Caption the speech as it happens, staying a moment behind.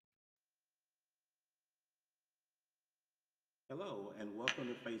Hello and welcome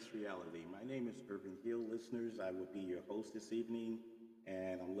to Face Reality. My name is Irvin Hill, listeners. I will be your host this evening,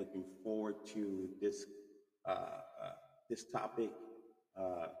 and I'm looking forward to uh, uh, this topic: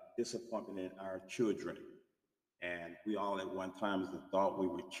 uh, disappointment in our children. And we all, at one time, thought we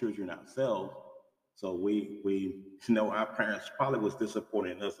were children ourselves, so we know our parents probably was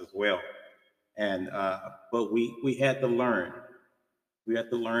disappointed in us as well. And but we had to learn. We had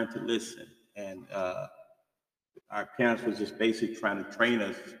to learn to listen, and our parents were just basically trying to train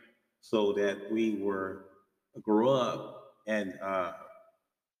us so that we were grow up and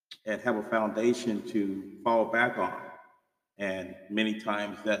have a foundation to fall back on. And many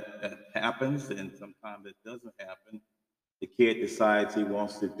times that happens, and sometimes it doesn't happen. The kid decides he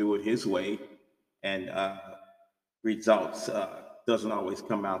wants to do it his way, and results doesn't always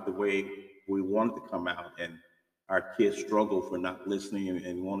come out the way we want it to come out. And our kids struggle for not listening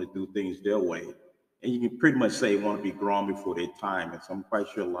and want to do things their way. And you can pretty much say want to be grown before their time. And so I'm quite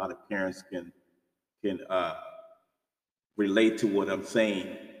sure a lot of parents can relate to what I'm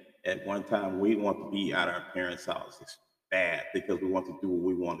saying. At one time, we want to be at our parents' house. It's bad because we want to do what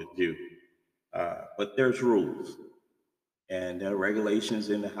we want to do. But there's rules and there are regulations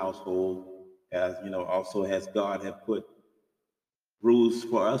in the household. As you know, also has God have put rules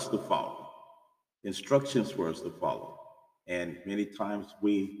for us to follow, instructions for us to follow. And many times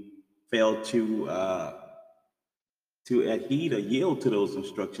we fail to adhere or yield to those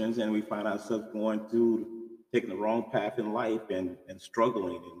instructions, and we find ourselves going through taking the wrong path in life and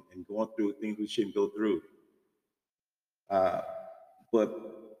struggling and going through things we shouldn't go through. Uh, but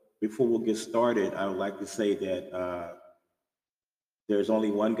before we get started, I would like to say that there's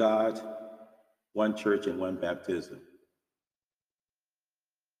only one God, one church, and one baptism.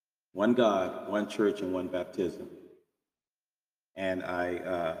 One God, one church, and one baptism. And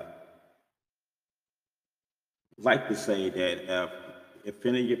I like to say that if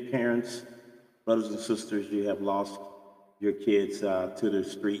any of your parents, brothers and sisters, you have lost your kids to the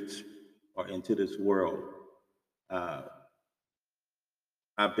streets or into this world, uh,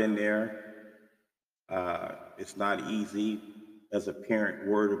 I've been there. It's not easy as a parent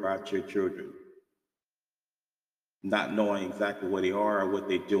worried about your children, not knowing exactly where they are or what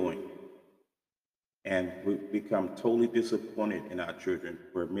they're doing. And we become totally disappointed in our children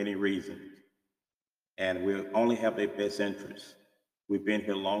for many reasons. And we only have their best interests. We've been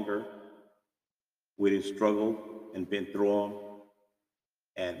here longer. We have struggled and been through them,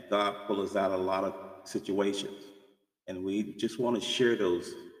 and God pulled us out of a lot of situations. And we just want to share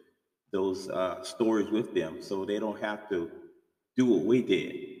those stories with them so they don't have to do what we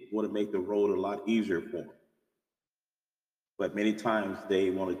did. We want to make the road a lot easier for them. But many times they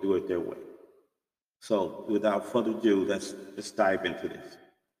want to do it their way. So without further ado, let's dive into this.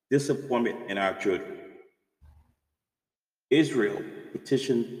 Disappointment in our children. Israel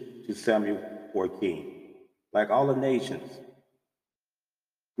petitioned to Samuel for a king. Like all the nations,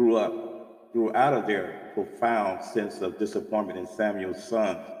 grew out of their profound sense of disappointment in Samuel's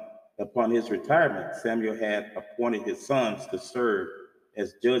sons. Upon his retirement, Samuel had appointed his sons to serve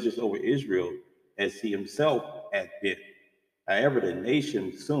as judges over Israel as he himself had been. However, the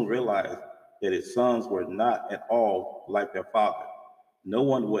nation soon realized that his sons were not at all like their father. No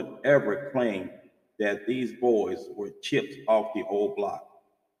one would ever claim that these boys were chipped off the old block.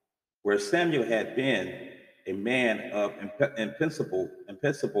 Where Samuel had been a man of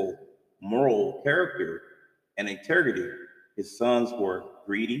impeccable moral character and integrity, his sons were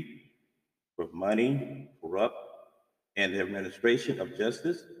greedy for money, corrupt, and the administration of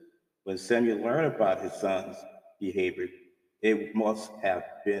justice. When Samuel learned about his son's behavior, it must have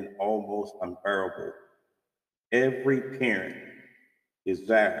been almost unbearable. Every parent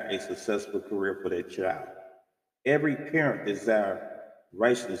desires a successful career for their child. Every parent desires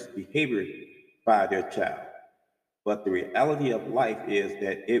righteous behavior by their child. But the reality of life is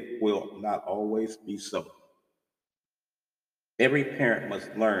that it will not always be so. Every parent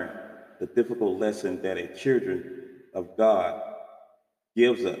must learn the difficult lesson that a children of God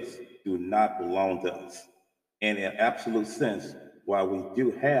gives us do not belong to us. In an absolute sense, while we do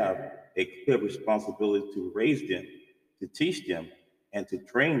have a clear responsibility to raise them, to teach them, and to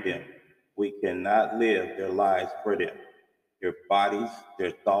train them, we cannot live their lives for them. Their bodies,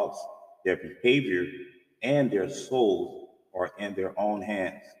 their thoughts, their behavior, and their souls are in their own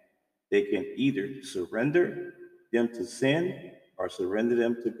hands. They can either surrender them to sin or surrender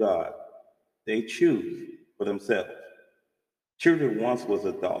them to God. They choose for themselves. Children once was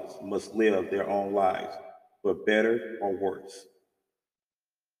adults must live their own lives, for better or worse.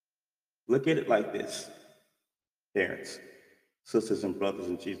 Look at it like this, parents, sisters and brothers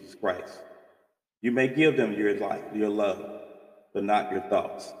in Jesus Christ. You may give them your life, your love. but not your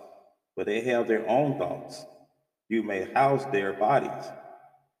thoughts. For they have their own thoughts. You may house their bodies,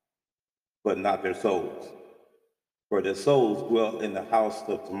 but not their souls. For their souls dwell in the house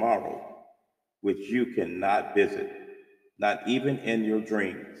of tomorrow, which you cannot visit, not even in your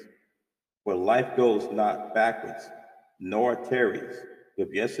dreams. For life goes not backwards, nor tarries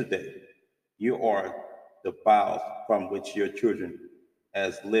with yesterday. You are the files from which your children,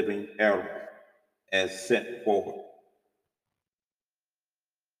 as living arrows, as sent forward.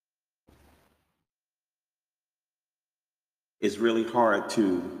 It's really hard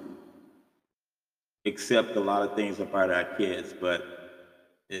to accept a lot of things about our kids, but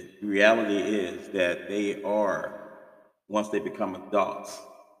the reality is that they are, once they become adults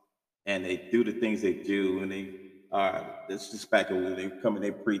and they do the things they do, and they this is back when they come in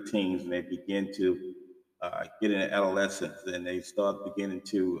their preteens and they begin to get into adolescence and they start beginning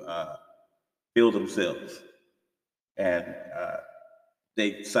to feel themselves and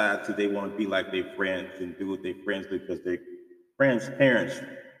they decide to they want to be like their friends and do what their friends do because their friends' parents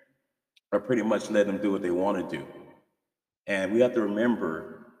are pretty much letting them do what they want to do. And we have to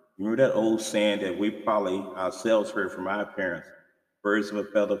remember that old saying that we probably ourselves heard from our parents: birds of a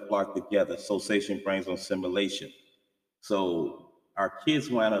feather flock together, association brings on assimilation. So our kids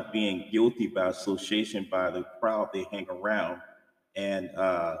wind up being guilty by association by the crowd they hang around and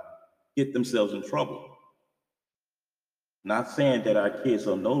get themselves in trouble. Not saying that our kids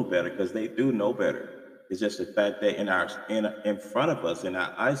don't know better because they do know better. It's just the fact that in front of us, in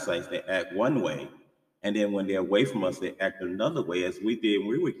our eyesight, they act one way, and then when they're away from us, they act another way, as we did when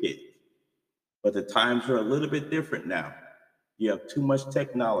we were kids. But the times are a little bit different now. You have too much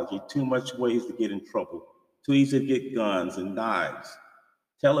technology, too much ways to get in trouble, too easy to get guns and knives.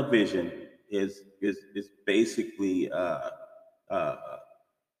 Television is basically uh,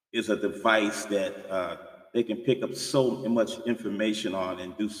 is a device that they can pick up so much information on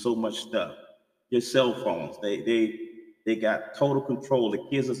and do so much stuff. Your cell phones, they got total control. The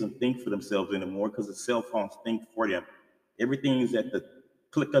kids doesn't think for themselves anymore because the cell phones think for them. Everything is at the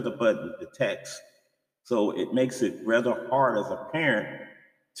click of the button, the text. So it makes it rather hard as a parent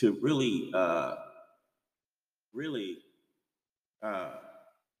to really uh,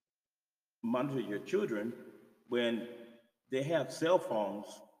 monitor your children when they have cell phones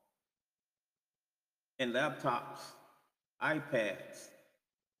and laptops, iPads,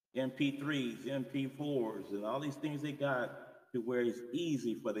 MP3s, MP4s, and all these things they got to where it's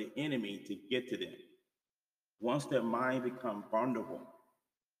easy for the enemy to get to them. Once their mind become vulnerable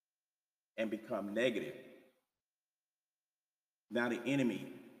and become negative, now the enemy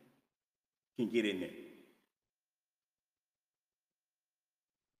can get in there.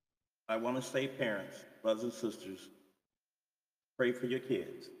 I want to say, parents, brothers and sisters, pray for your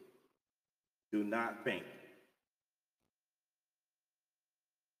kids. Do not faint.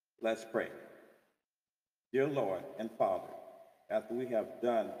 Let's pray. Dear Lord and Father, after we have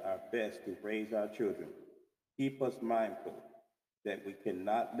done our best to raise our children, keep us mindful that we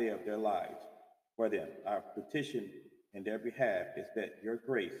cannot live their lives for them. Our petition in their behalf is that your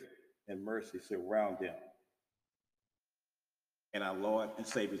grace and mercy surround them. In our Lord and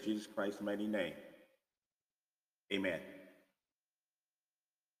Savior Jesus Christ's mighty name, amen.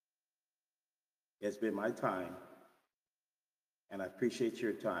 It's been my time, and I appreciate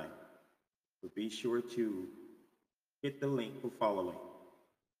your time. But be sure to hit the link for following.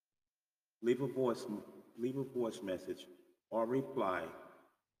 Leave a voice, leave a voice message or reply.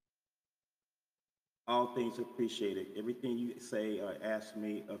 All things appreciated. Everything you say or ask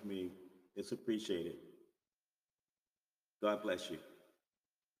me of me is appreciated. God bless you.